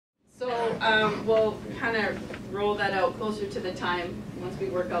we'll kind of roll that out closer to the time once we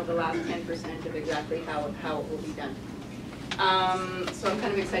work out the last 10% of exactly how it will be done. So I'm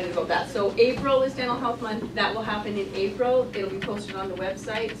kind of excited about that. So April is Dental Health Month. That will happen in April. It'll be posted on the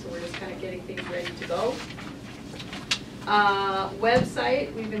website, so we're just kind of getting things ready to go.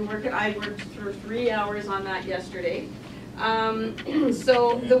 Website, I worked for 3 hours on that yesterday.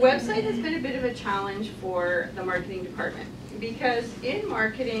 So the website has been a bit of a challenge for the marketing department because in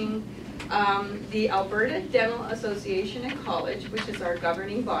marketing, the Alberta Dental Association and College, which is our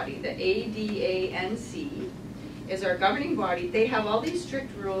governing body, the ADANC, is our governing body. They have all these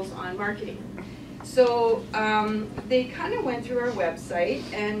strict rules on marketing. So they kind of went through our website,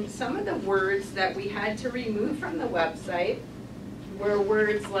 and some of the words that we had to remove from the website were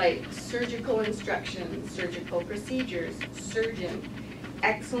words like surgical instructions, surgical procedures, surgeon,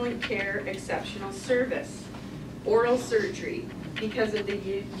 excellent care, exceptional service, oral surgery. Because of the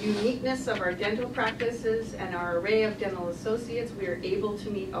uniqueness of our dental practices and our array of dental associates, we are able to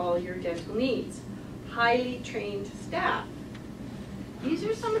meet all your dental needs. Highly trained staff. These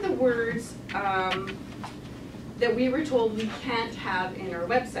are some of the words that we were told we can't have in our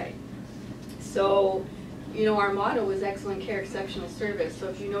website. So, you know, our motto is excellent care, exceptional service. So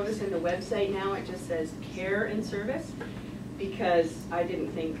if you notice in the website now, it just says care and service, because I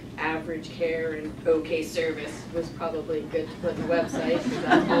didn't think average care and okay service was probably good to put in the website, because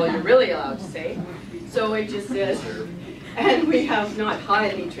that's all you're really allowed to say. So it just says, and we have not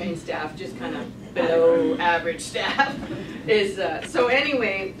highly trained staff, just kind of below average staff. So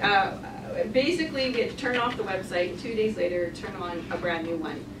anyway, basically we get to turn off the website, and 2 days later turn on a brand new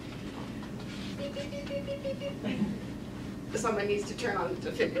one. Someone needs to turn on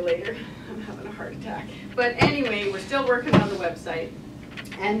the defibrillator. I'm having a heart attack. But anyway, we're still working on the website.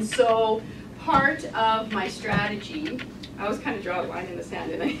 And so part of my strategy, I always kind of draw a line in the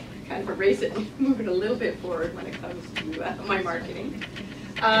sand and I kind of erase it and move it a little bit forward when it comes to my marketing,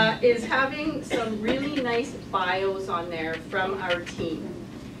 is having some really nice bios on there from our team.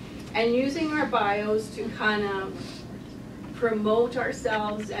 And using our bios to kind of promote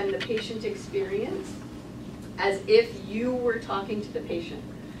ourselves and the patient experience as if you were talking to the patient.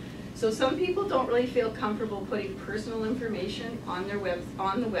 So some people don't really feel comfortable putting personal information on the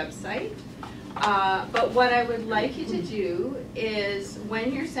website. But what I would like you to do is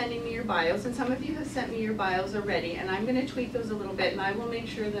when you're sending me your bios, and some of you have sent me your bios already, and I'm going to tweak those a little bit, and I will make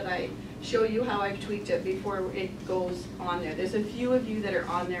sure that I show you how I've tweaked it before it goes on there. There's a few of you that are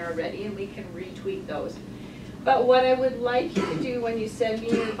on there already, and we can retweak those. But what I would like you to do when you send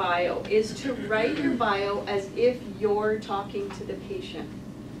me your bio is to write your bio as if you're talking to the patient.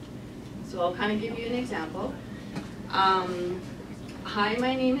 So I'll kind of give you an example. Hi,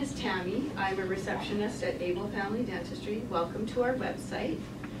 my name is Tammy. I'm a receptionist at Able Family Dentistry. Welcome to our website.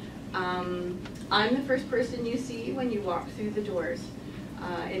 I'm the first person you see when you walk through the doors.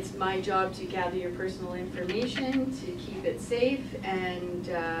 It's my job to gather your personal information, to keep it safe, and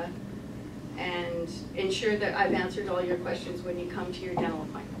ensure that I've answered all your questions when you come to your dental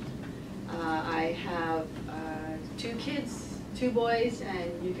appointment. I have 2 kids, 2 boys,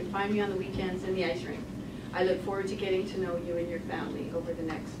 and you can find me on the weekends in the ice rink. I look forward to getting to know you and your family over the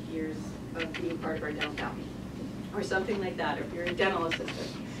next years of being part of our dental family. Or something like that, if you're a dental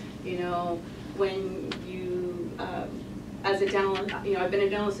assistant. You know, when you, as a dental, you know, I've been a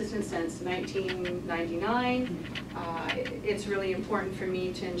dental assistant since 1999. It's really important for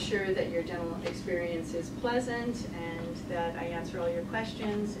me to ensure that your dental experience is pleasant and that I answer all your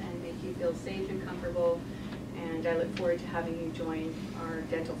questions and make you feel safe and comfortable. And I look forward to having you join our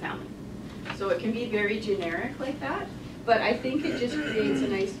dental family. So it can be very generic like that, but I think it just creates a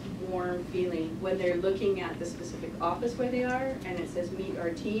nice warm feeling when they're looking at the specific office where they are and it says meet our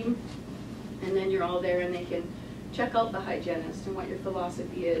team, and then you're all there and they can check out the hygienist and what your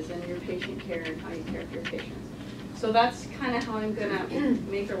philosophy is and your patient care and how you care for your patients. So that's kind of how I'm going to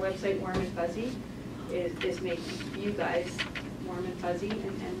make our website warm and fuzzy, is make you guys warm and fuzzy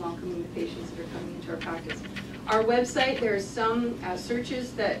and welcoming the patients that are coming into our practice. Our website, there are some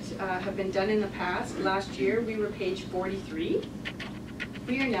searches that have been done in the past. Last year we were page 43.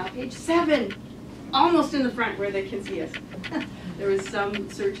 We are now page 7, almost in the front where they can see us. There was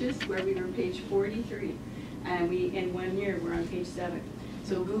some searches where we were page 43, and in 1 year we're on page 7.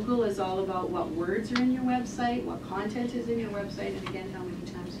 So Google is all about what words are in your website, what content is in your website, and again, how many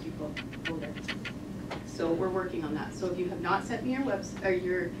times people go there. So we're working on that. So if you have not sent me your website or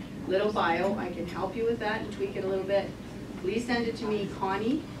your little bio, I can help you with that and tweak it a little bit. Please send it to me,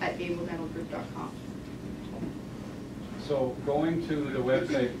 Connie@abledentalgroup.com. So going to the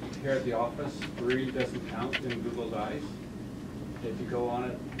website here at the office really doesn't count in Google's eyes? if you go on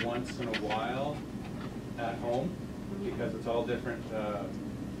it once in a while at home, because it's all different,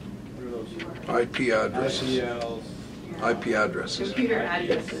 what are those? IP addresses. IPLs. IP addresses. Computer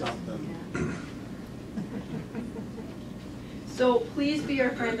addresses. Something. Yeah. So please be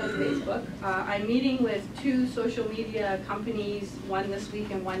our friend on Facebook. I'm meeting with 2 social media companies, one this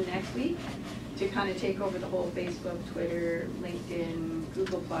week and one next week, to kind of take over the whole Facebook, Twitter, LinkedIn,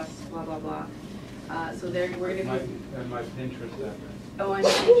 Google+, blah, blah, blah. So we're going to be... And my Pinterest address. Oh, and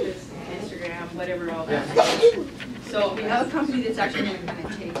Pinterest, Instagram, whatever, all that. So we have a company that's actually going to kind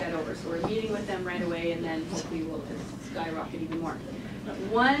of take that over. So we're meeting with them right away, and then hopefully we'll just skyrocket even more.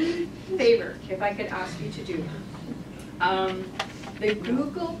 One favor, if I could ask you to do. The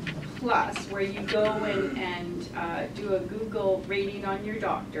Google Plus, where you go and do a Google rating on your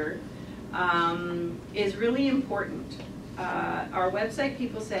doctor, is really important. Our website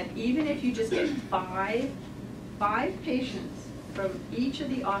people said even if you just get five patients from each of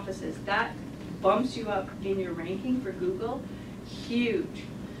the offices, that bumps you up in your ranking for Google. Huge.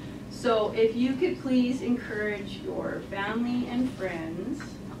 So if you could please encourage your family and friends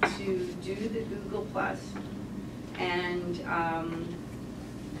to do the Google Plus, and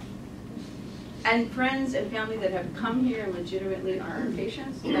friends and family that have come here and legitimately are our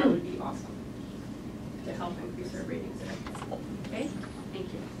patients, that would be awesome to help increase our ratings there. Okay? Thank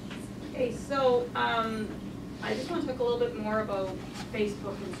you. Okay, so I just want to talk a little bit more about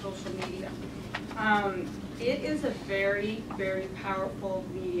Facebook and social media. It is a very, very powerful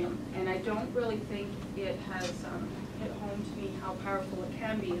medium, and I don't really think it has hit home to me how powerful it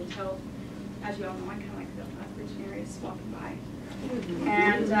can be until, as you all know, I kind of like the Virginia area walking by.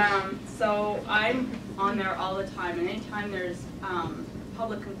 And so I'm on there all the time, and anytime there's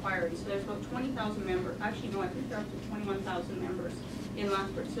public inquiry, so there's about 20,000 members, actually no, I think there are up to 21,000 members in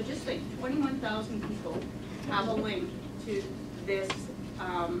Lethbridge. So just think, 21,000 people have a link to this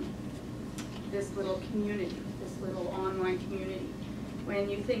this little community, this little online community. When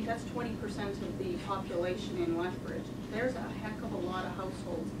you think that's 20% of the population in Lethbridge, there's a heck of a lot of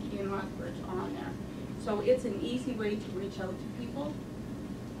households in Lethbridge on there. So it's an easy way to reach out to people.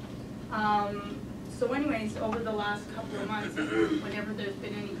 So anyways, over the last couple of months, whenever there's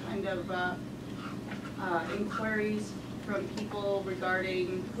been any kind of inquiries from people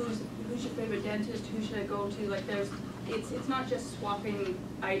regarding who's your favorite dentist, who should I go to, like it's not just swapping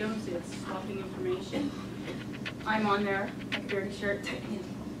items, it's swapping information. I'm on there, like a dirty shirt, typing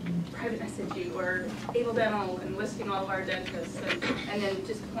in private message you or Able Dental and listing all of our dentists, and then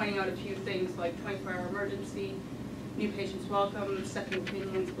just pointing out a few things like 24-hour emergency, new patients welcome, second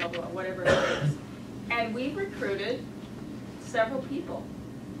opinions, blah, blah, whatever it is. And we've recruited several people.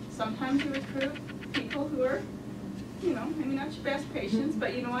 Sometimes you recruit people who are, you know, maybe not your best patients,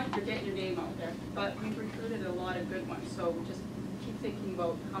 but you know what, you're getting your name out there. But we've recruited a lot of good ones, so just keep thinking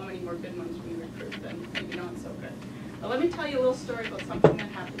about how many more good ones we recruit than maybe not so good. But let me tell you a little story about something that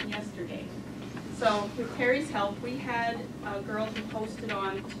happened yesterday. So with Carrie's help, we had a girl who posted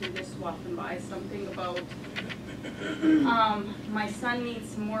on to this Swap and Buy something about my son needs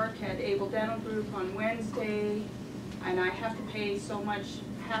some work at Able Dental Group on Wednesday, and I have to pay so much,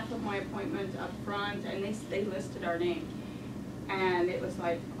 half of my appointment up front, and they listed our name. And it was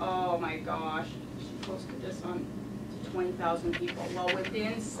like, oh my gosh, she posted this on 20,000 people. Well,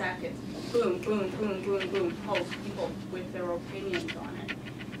 within seconds, boom, boom, boom, boom, boom, post people with their opinions on it.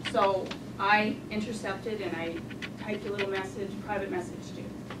 So I intercepted and I typed a little message, private messaged you.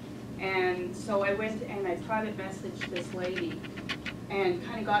 And so I went and I private messaged this lady and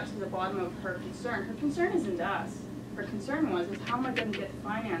kind of got to the bottom of her concern. Her concern isn't us. Her concern was, is how am I going to get the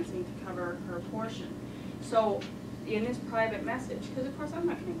financing to cover her portion? So in this private message, because of course I'm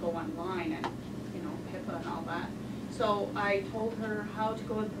not going to go online and, you know, HIPAA and all that. So I told her how to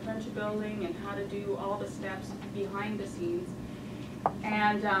go to the provincial building and how to do all the steps behind the scenes.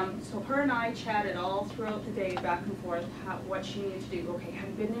 And so her and I chatted all throughout the day, back and forth, what she needed to do. Okay, have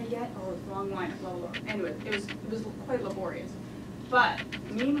you been there yet? Oh, it's a long line, blah, blah, blah. Anyway, it was quite laborious. But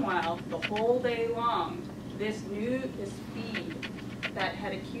meanwhile, the whole day long, this feed that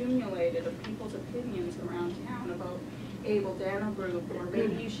had accumulated of people's opinions around town about Able Dental Group, or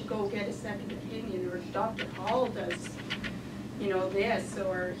maybe you should go get a second opinion, or Dr. Hall does, you know, this,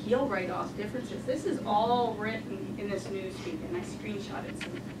 or he'll write off differences. This is all written in this news feed, and I screenshotted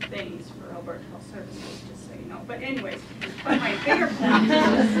some things for Alberta Health Services, just so you know. But anyways, my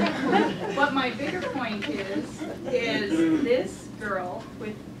bigger point is this girl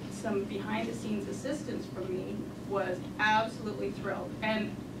with some behind-the-scenes assistance from me was absolutely thrilled.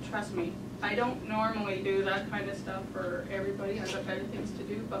 And trust me, I don't normally do that kind of stuff for everybody. I've got better things to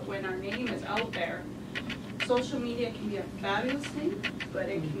do. But when our name is out there, social media can be a fabulous thing, but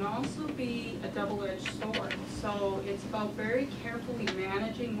it can also be a double-edged sword. So it's about very carefully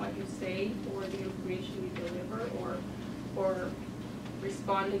managing what you say or the information you deliver or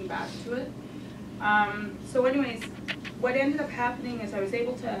responding back to it. So anyways, what ended up happening is I was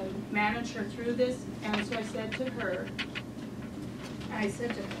able to manage her through this, and so I said to her,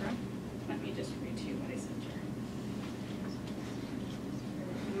 let me just read to you what I said to her.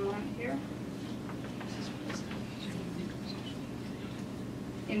 You want here?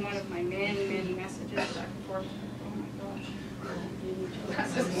 In one of my many, many messages back and forth. Oh my gosh.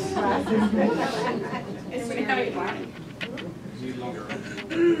 It's very funny. Need longer.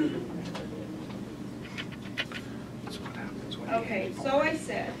 Okay, so I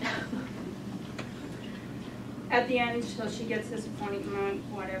said, at the end, so she gets this appointment,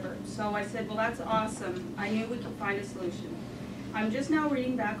 whatever. So I said, well, that's awesome. I knew we could find a solution. I'm just now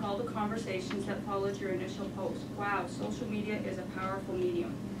reading back all the conversations that followed your initial post. Wow, social media is a powerful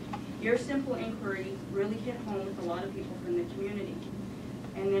medium. Your simple inquiry really hit home with a lot of people from the community.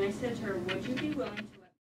 And then I said to her, would you be willing to